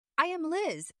I am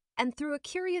Liz, and through a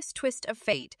curious twist of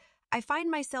fate, I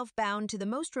find myself bound to the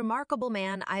most remarkable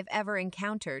man I've ever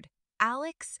encountered.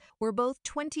 Alex, we're both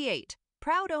 28,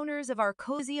 proud owners of our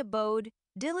cozy abode,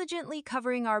 diligently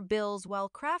covering our bills while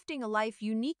crafting a life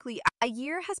uniquely. A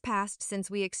year has passed since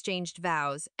we exchanged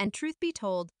vows, and truth be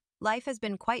told, life has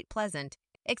been quite pleasant,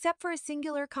 except for a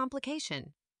singular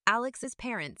complication: Alex's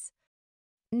parents.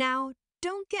 Now,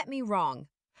 don't get me wrong.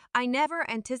 I never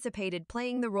anticipated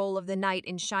playing the role of the knight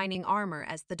in shining armor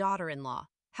as the daughter-in-law.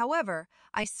 However,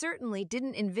 I certainly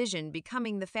didn't envision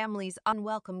becoming the family's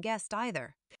unwelcome guest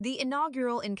either. The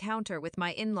inaugural encounter with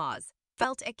my in-laws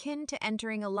felt akin to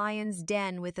entering a lion's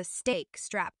den with a stake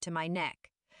strapped to my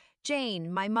neck.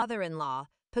 Jane, my mother-in-law,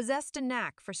 possessed a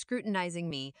knack for scrutinizing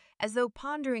me, as though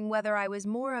pondering whether I was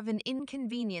more of an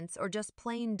inconvenience or just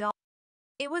plain dull.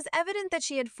 It was evident that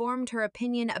she had formed her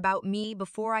opinion about me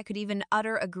before I could even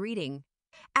utter a greeting.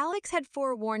 Alex had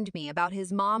forewarned me about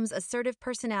his mom's assertive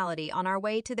personality on our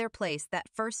way to their place that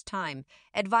first time,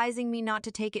 advising me not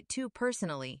to take it too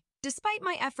personally. Despite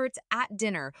my efforts at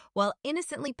dinner while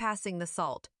innocently passing the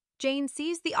salt, Jane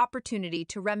seized the opportunity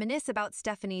to reminisce about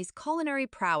Stephanie's culinary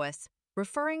prowess,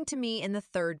 referring to me in the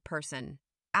third person.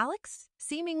 Alex,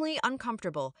 seemingly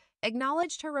uncomfortable,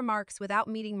 acknowledged her remarks without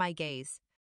meeting my gaze.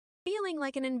 Feeling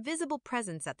like an invisible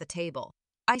presence at the table,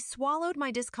 I swallowed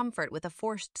my discomfort with a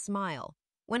forced smile.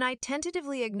 When I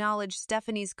tentatively acknowledged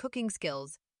Stephanie's cooking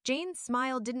skills, Jane's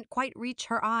smile didn't quite reach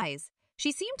her eyes.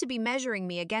 She seemed to be measuring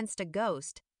me against a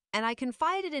ghost, and I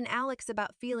confided in Alex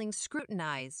about feeling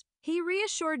scrutinized. He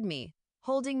reassured me,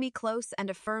 holding me close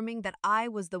and affirming that I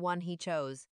was the one he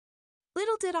chose.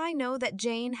 Little did I know that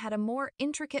Jane had a more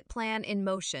intricate plan in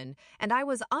motion, and I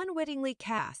was unwittingly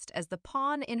cast as the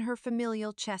pawn in her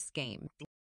familial chess game.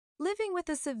 Living with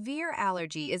a severe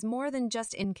allergy is more than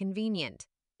just inconvenient.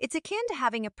 It's akin to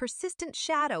having a persistent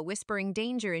shadow whispering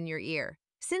danger in your ear.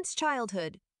 Since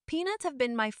childhood, peanuts have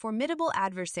been my formidable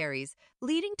adversaries,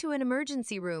 leading to an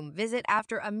emergency room visit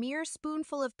after a mere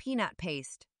spoonful of peanut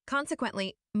paste.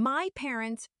 Consequently, my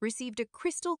parents received a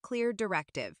crystal-clear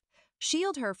directive: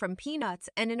 shield her from peanuts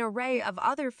and an array of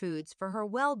other foods for her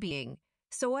well-being: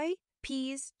 soy,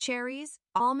 peas, cherries,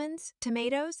 almonds,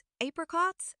 tomatoes,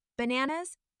 apricots,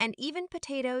 bananas, and even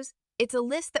potatoes. It's a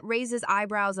list that raises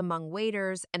eyebrows among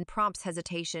waiters and prompts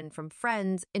hesitation from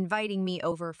friends inviting me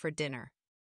over for dinner.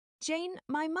 Jane,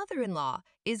 my mother-in-law,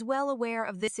 is well aware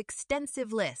of this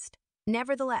extensive list.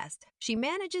 Nevertheless, she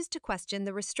manages to question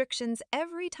the restrictions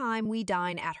every time we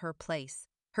dine at her place.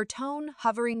 Her tone,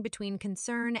 hovering between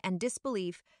concern and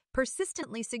disbelief,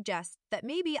 persistently suggests that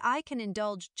maybe I can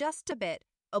indulge just a bit,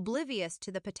 oblivious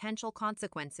to the potential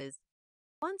consequences.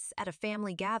 Once at a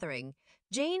family gathering,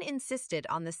 Jane insisted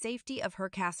on the safety of her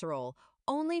casserole,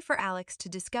 only for Alex to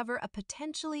discover a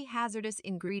potentially hazardous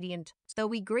ingredient. Though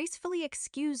we gracefully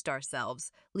excused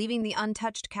ourselves, leaving the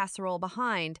untouched casserole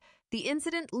behind, the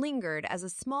incident lingered as a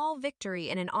small victory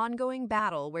in an ongoing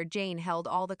battle where Jane held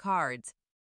all the cards.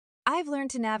 I've learned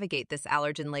to navigate this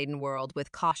allergen-laden world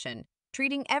with caution,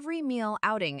 treating every meal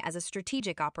outing as a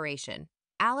strategic operation.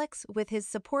 Alex, with his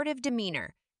supportive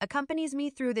demeanor, accompanies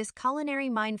me through this culinary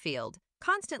minefield,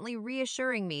 constantly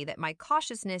reassuring me that my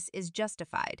cautiousness is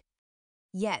justified.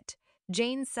 Yet,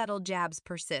 Jane's subtle jabs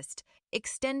persist,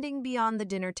 extending beyond the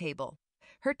dinner table.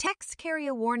 Her texts carry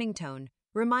a warning tone,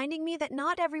 reminding me that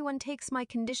not everyone takes my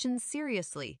conditions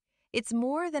seriously. It's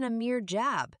more than a mere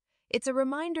jab. It's a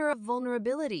reminder of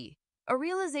vulnerability, a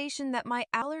realization that my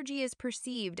allergy is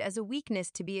perceived as a weakness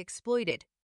to be exploited.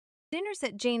 Dinners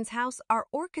at Jane's house are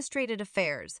orchestrated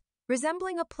affairs,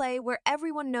 resembling a play where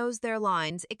everyone knows their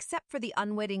lines except for the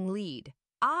unwitting lead.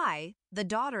 I, the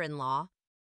daughter-in-law,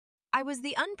 I was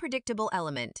the unpredictable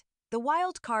element, the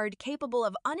wild card capable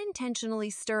of unintentionally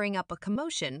stirring up a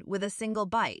commotion with a single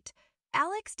bite.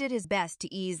 Alex did his best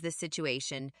to ease the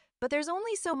situation, but there's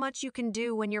only so much you can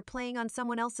do when you're playing on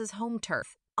someone else's home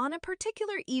turf. On a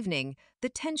particular evening, the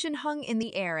tension hung in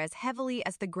the air as heavily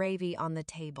as the gravy on the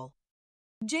table.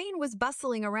 Jane was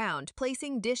bustling around,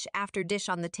 placing dish after dish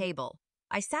on the table.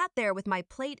 I sat there with my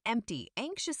plate empty,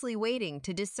 anxiously waiting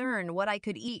to discern what I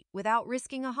could eat without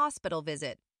risking a hospital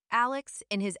visit. Alex,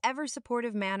 in his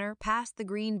ever-supportive manner, passed the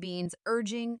green beans,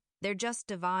 urging, "They're just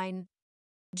divine."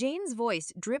 Jane's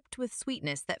voice dripped with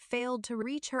sweetness that failed to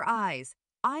reach her eyes.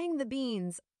 Eyeing the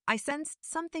beans, I sensed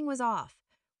something was off.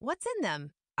 "What's in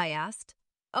them?" I asked.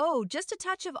 "Oh, just a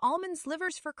touch of almond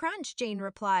slivers for crunch," Jane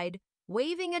replied,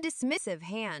 waving a dismissive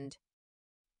hand.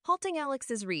 Halting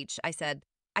Alex's reach, I said,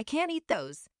 "I can't eat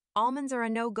those. Almonds are a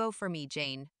no-go for me,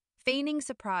 Jane." Feigning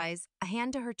surprise, a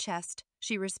hand to her chest,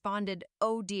 she responded,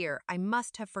 "Oh dear, I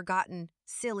must have forgotten.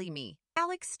 Silly me."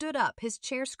 Alex stood up, his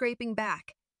chair scraping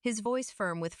back. his voice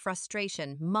firm with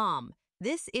frustration. Mom,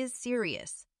 this is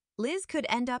serious. Liz could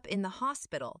end up in the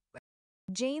hospital.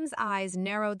 Jane's eyes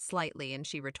narrowed slightly and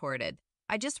she retorted,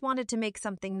 I just wanted to make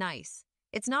something nice.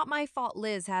 It's not my fault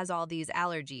Liz has all these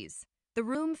allergies. The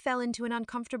room fell into an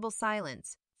uncomfortable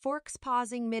silence, forks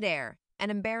pausing midair, and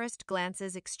embarrassed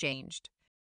glances exchanged.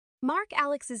 Mark,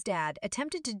 Alex's dad,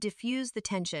 attempted to diffuse the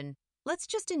tension. Let's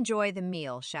just enjoy the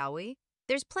meal, shall we?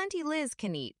 There's plenty Liz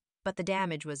can eat, but the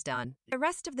damage was done. The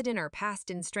rest of the dinner passed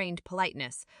in strained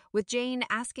politeness, with Jane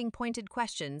asking pointed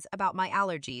questions about my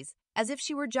allergies, as if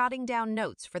she were jotting down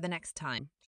notes for the next time.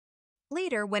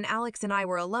 Later, when Alex and I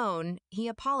were alone, he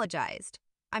apologized.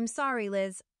 I'm sorry,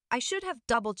 Liz. I should have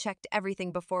double-checked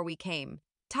everything before we came.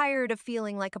 Tired of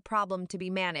feeling like a problem to be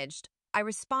managed, I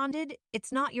responded,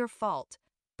 it's not your fault,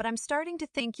 but I'm starting to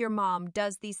think your mom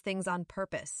does these things on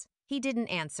purpose. He didn't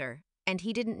answer, and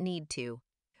he didn't need to.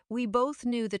 We both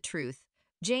knew the truth.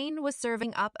 Jane was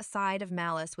serving up a side of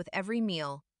malice with every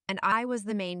meal, and I was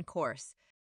the main course.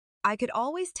 I could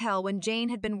always tell when Jane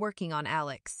had been working on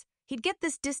Alex. He'd get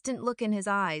this distant look in his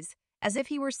eyes, as if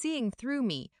he were seeing through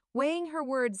me, weighing her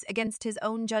words against his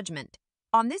own judgment.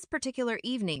 On this particular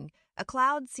evening, a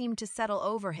cloud seemed to settle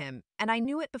over him, and I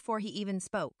knew it before he even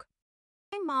spoke.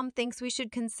 My mom thinks we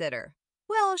should consider.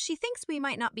 Well, she thinks we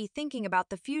might not be thinking about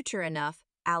the future enough,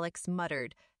 Alex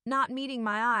muttered, not meeting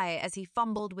my eye as he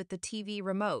fumbled with the TV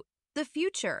remote. The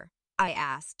future? I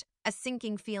asked, a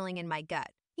sinking feeling in my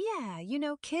gut. Yeah,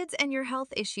 kids and your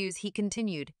health issues, he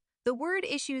continued, the word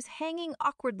issues hanging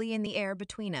awkwardly in the air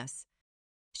between us.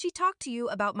 She talked to you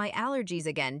about my allergies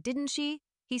again, didn't she?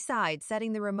 He sighed,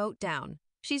 setting the remote down.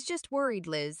 She's just worried,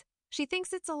 Liz. She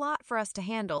thinks it's a lot for us to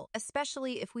handle,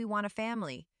 especially if we want a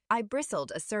family. I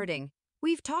bristled, asserting,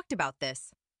 we've talked about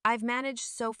this. I've managed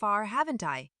so far, haven't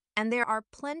I? And there are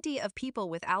plenty of people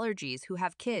with allergies who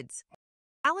have kids.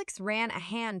 Alex ran a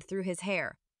hand through his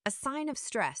hair, a sign of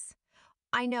stress.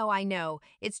 I know.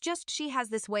 It's just she has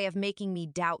this way of making me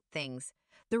doubt things.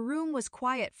 The room was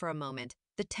quiet for a moment,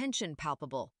 the tension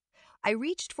palpable. I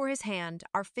reached for his hand,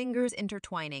 our fingers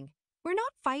intertwining. We're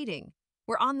not fighting.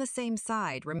 We're on the same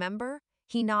side, remember?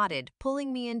 He nodded,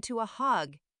 pulling me into a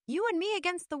hug. You and me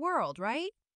against the world, right?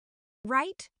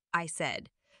 Right, I said.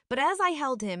 But as I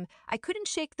held him, I couldn't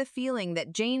shake the feeling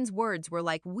that Jane's words were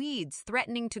like weeds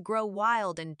threatening to grow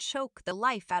wild and choke the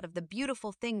life out of the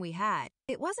beautiful thing we had.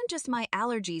 It wasn't just my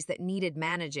allergies that needed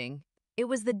managing. It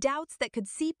was the doubts that could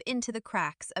seep into the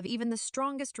cracks of even the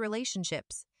strongest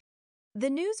relationships. The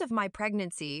news of my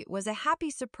pregnancy was a happy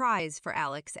surprise for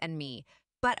Alex and me,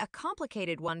 but a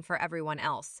complicated one for everyone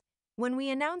else. When we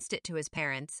announced it to his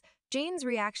parents, Jane's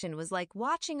reaction was like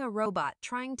watching a robot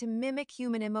trying to mimic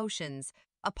human emotions.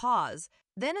 A pause,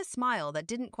 then a smile that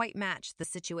didn't quite match the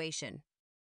situation.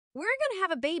 We're gonna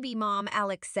have a baby, Mom,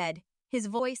 Alex said, his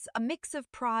voice a mix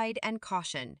of pride and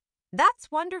caution.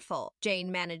 That's wonderful,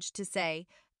 Jane managed to say,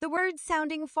 the words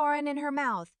sounding foreign in her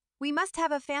mouth. We must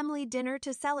have a family dinner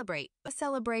to celebrate.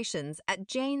 Celebrations at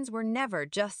Jane's were never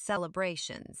just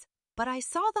celebrations. But I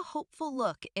saw the hopeful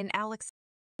look in Alex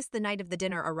as the night of the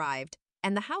dinner arrived,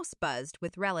 and the house buzzed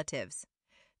with relatives.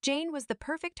 Jane was the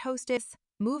perfect hostess,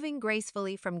 moving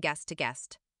gracefully from guest to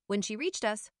guest. When she reached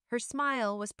us, her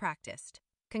smile was practiced.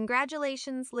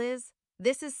 Congratulations, Liz.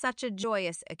 This is such a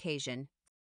joyous occasion.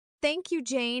 Thank you,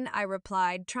 Jane, I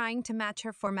replied, trying to match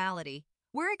her formality.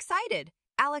 We're excited.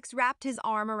 Alex wrapped his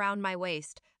arm around my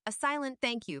waist, a silent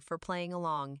thank you for playing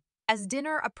along. As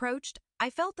dinner approached, I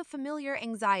felt the familiar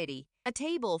anxiety. A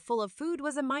table full of food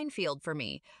was a minefield for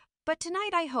me, but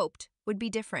tonight I hoped would be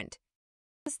different.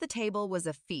 The table was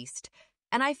a feast,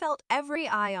 and I felt every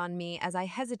eye on me as I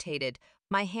hesitated,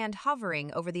 my hand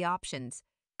hovering over the options.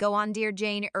 Go on, dear,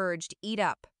 Jane urged, eat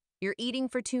up. You're eating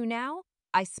for two now?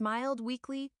 I smiled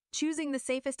weakly, choosing the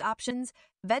safest options,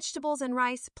 vegetables and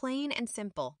rice, plain and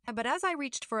simple. But as I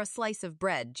reached for a slice of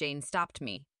bread, Jane stopped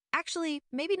me. Actually,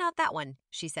 maybe not that one,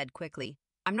 she said quickly.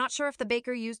 I'm not sure if the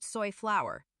baker used soy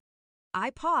flour. I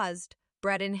paused,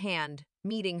 bread in hand,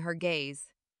 meeting her gaze.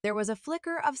 There was a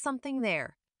flicker of something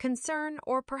there. Concern,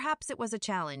 or perhaps it was a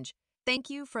challenge. Thank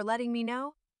you for letting me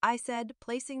know, I said,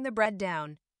 placing the bread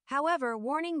down. However,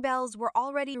 warning bells were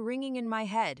already ringing in my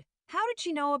head. How did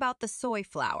she know about the soy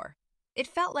flour? It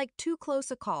felt like too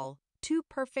close a call, too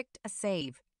perfect a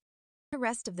save. The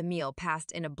rest of the meal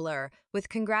passed in a blur, with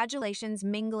congratulations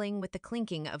mingling with the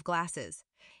clinking of glasses.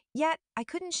 Yet, I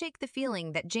couldn't shake the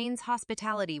feeling that Jane's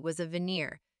hospitality was a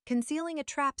veneer, concealing a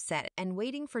trap set and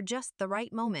waiting for just the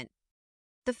right moment.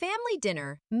 The family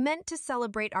dinner, meant to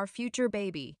celebrate our future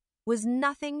baby, was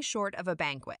nothing short of a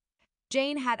banquet.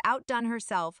 Jane had outdone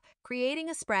herself, creating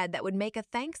a spread that would make a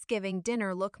Thanksgiving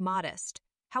dinner look modest.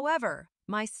 However,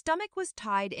 My stomach was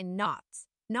tied in knots,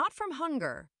 not from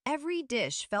hunger. Every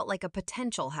dish felt like a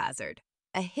potential hazard,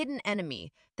 a hidden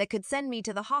enemy that could send me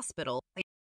to the hospital.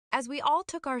 As we all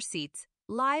took our seats,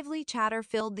 lively chatter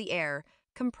filled the air,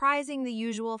 comprising the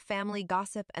usual family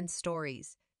gossip and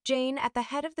stories. Jane, at the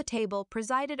head of the table,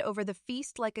 presided over the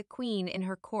feast like a queen in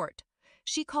her court.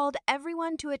 She called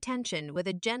everyone to attention with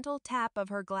a gentle tap of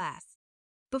her glass.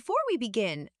 Before we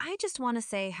begin, I just want to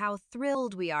say how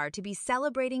thrilled we are to be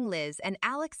celebrating Liz and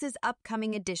Alex's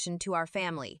upcoming addition to our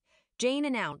family, Jane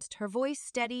announced, her voice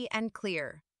steady and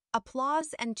clear.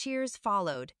 Applause and cheers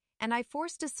followed, and I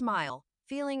forced a smile,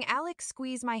 feeling Alex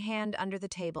squeeze my hand under the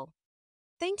table.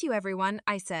 "Thank you, everyone,"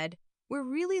 I said. "We're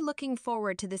really looking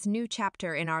forward to this new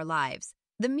chapter in our lives."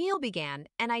 The meal began,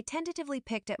 and I tentatively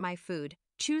picked at my food,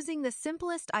 choosing the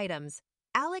simplest items.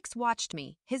 Alex watched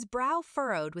me, his brow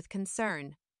furrowed with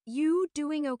concern. "You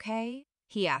doing okay?"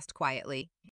 he asked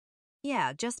quietly.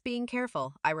 "Yeah, just being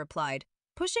careful," I replied,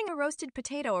 pushing a roasted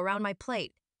potato around my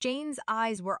plate. Jane's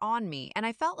eyes were on me, and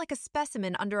I felt like a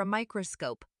specimen under a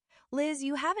microscope. "Liz,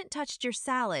 you haven't touched your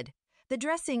salad. The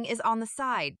dressing is on the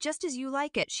side, just as you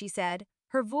like it," she said,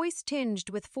 her voice tinged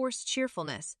with forced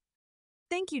cheerfulness.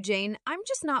 "Thank you, Jane. I'm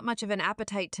just not much of an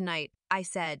appetite tonight," I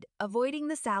said, avoiding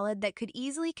the salad that could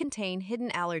easily contain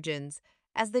hidden allergens.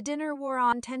 As the dinner wore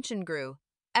on, tension grew.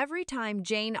 Every time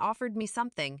Jane offered me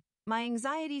something, my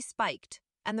anxiety spiked,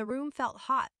 and the room felt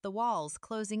hot, the walls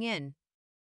closing in.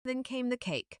 Then came the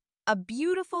cake, a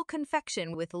beautiful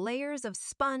confection with layers of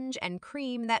sponge and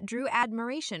cream that drew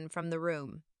admiration from the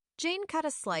room. Jane cut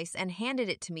a slice and handed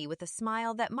it to me with a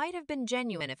smile that might have been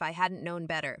genuine if I hadn't known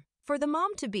better. "For the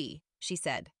mom-to-be," she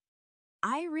said.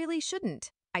 "I really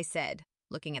shouldn't," I said,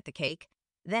 looking at the cake,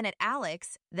 then at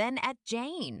Alex, then at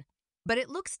Jane. "But it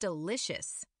looks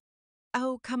delicious."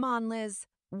 "Oh, come on, Liz.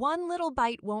 One little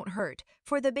bite won't hurt.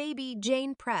 For the baby,"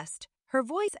 Jane pressed, her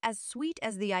voice as sweet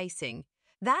as the icing.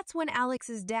 That's when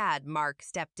Alex's dad, Mark,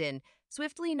 stepped in,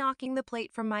 swiftly knocking the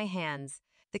plate from my hands.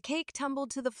 The cake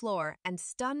tumbled to the floor, and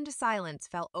stunned silence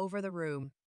fell over the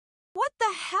room. "What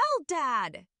the hell,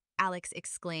 Dad?" Alex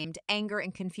exclaimed, anger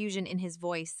and confusion in his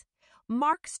voice.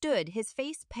 Mark stood, his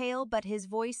face pale but his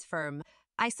voice firm.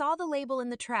 "I saw the label in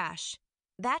the trash.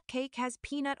 That cake has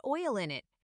peanut oil in it."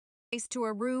 To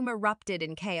a room erupted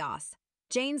in chaos.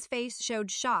 Jane's face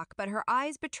showed shock, but her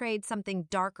eyes betrayed something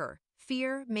darker,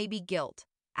 fear, maybe guilt.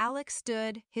 Alex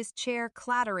stood, his chair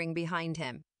clattering behind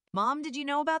him. "Mom, did you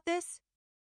know about this?"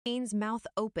 Jane's mouth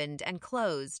opened and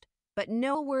closed, but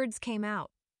no words came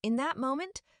out. In that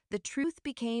moment, the truth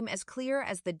became as clear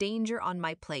as the danger on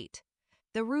my plate.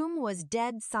 The room was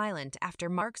dead silent after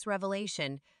Mark's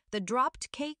revelation, the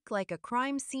dropped cake like a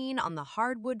crime scene on the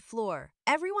hardwood floor.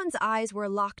 Everyone's eyes were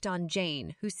locked on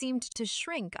Jane, who seemed to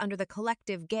shrink under the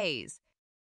collective gaze.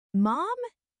 "Mom,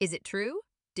 is it true?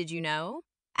 Did you know?"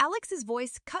 Alex's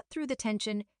voice cut through the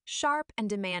tension, sharp and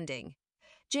demanding.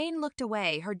 Jane looked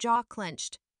away, her jaw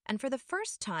clenched, and for the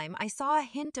first time I saw a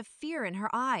hint of fear in her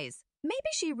eyes. Maybe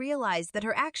she realized that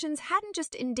her actions hadn't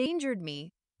just endangered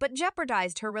me, but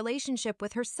jeopardized her relationship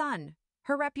with her son,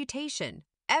 her reputation,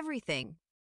 everything.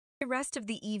 The rest of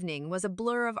the evening was a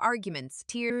blur of arguments,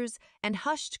 tears, and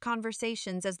hushed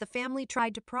conversations as the family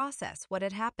tried to process what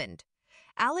had happened.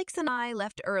 Alex and I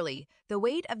left early, the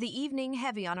weight of the evening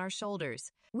heavy on our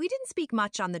shoulders. We didn't speak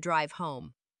much on the drive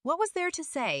home. What was there to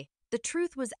say? The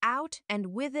truth was out, and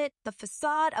with it, the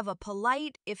facade of a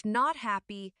polite, if not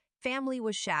happy, family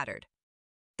was shattered.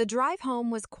 The drive home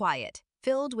was quiet,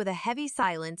 filled with a heavy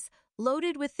silence,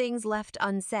 loaded with things left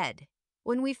unsaid.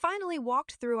 When we finally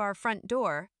walked through our front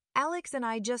door, Alex and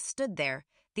I just stood there,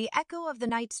 the echo of the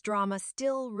night's drama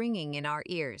still ringing in our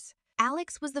ears.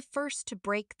 Alex was the first to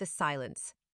break the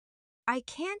silence. "I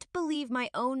can't believe my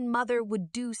own mother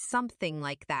would do something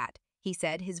like that," he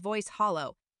said, his voice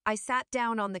hollow. I sat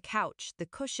down on the couch, the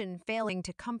cushion failing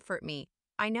to comfort me.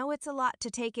 "I know it's a lot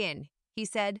to take in," he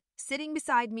said, sitting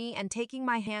beside me and taking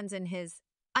my hands in his.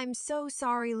 "I'm so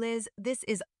sorry, Liz. This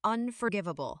is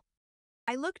unforgivable."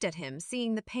 I looked at him,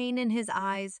 seeing the pain in his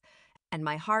eyes, and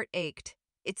my heart ached.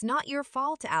 "It's not your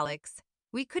fault, Alex.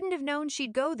 We couldn't have known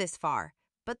she'd go this far."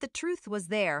 But the truth was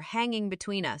there, hanging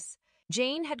between us.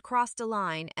 Jane had crossed a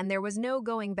line, and there was no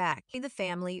going back. The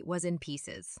family was in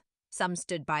pieces. Some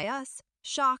stood by us,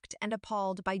 shocked and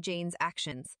appalled by Jane's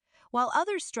actions, while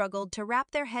others struggled to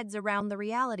wrap their heads around the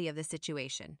reality of the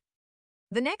situation.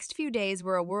 The next few days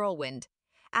were a whirlwind.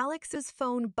 Alex's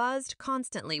phone buzzed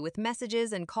constantly with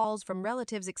messages and calls from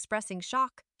relatives expressing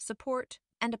shock, support,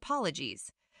 and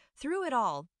apologies. Through it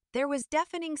all, there was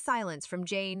deafening silence from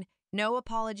Jane. No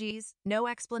apologies, no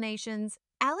explanations.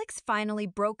 Alex finally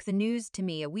broke the news to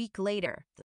me a week later.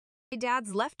 "My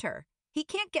dad's left her. He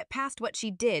can't get past what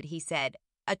she did, he said,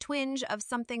 a twinge of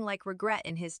something like regret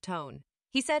in his tone.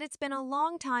 He said it's been a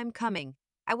long time coming.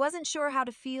 I wasn't sure how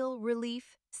to feel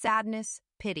relief, sadness,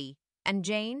 pity. And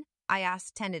Jane? I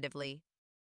asked tentatively.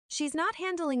 She's not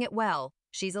handling it well.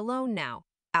 She's alone now,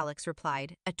 Alex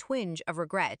replied, a twinge of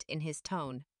regret in his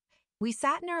tone. We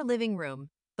sat in our living room,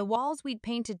 the walls we'd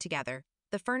painted together,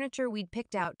 the furniture we'd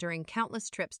picked out during countless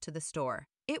trips to the store.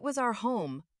 It was our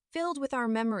home, filled with our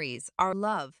memories, our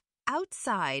love.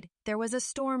 Outside, there was a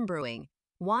storm brewing,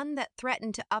 one that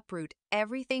threatened to uproot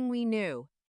everything we knew.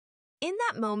 In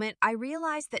that moment, I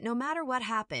realized that no matter what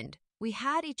happened, we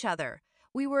had each other.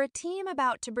 We were a team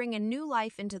about to bring a new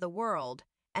life into the world,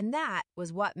 and that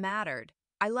was what mattered.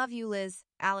 I love you, Liz,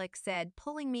 Alex said,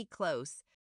 pulling me close.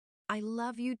 I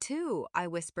love you too, I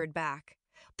whispered back.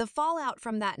 The fallout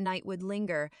from that night would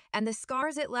linger, and the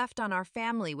scars it left on our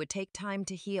family would take time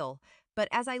to heal. But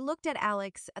as I looked at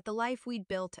Alex, at the life we'd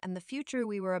built and the future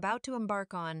we were about to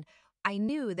embark on, I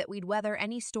knew that we'd weather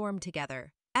any storm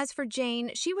together. As for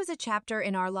Jane, she was a chapter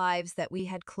in our lives that we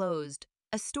had closed,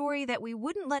 a story that we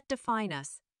wouldn't let define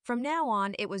us. From now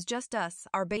on, it was just us,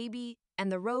 our baby,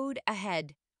 and the road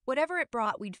ahead. Whatever it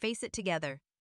brought, we'd face it together.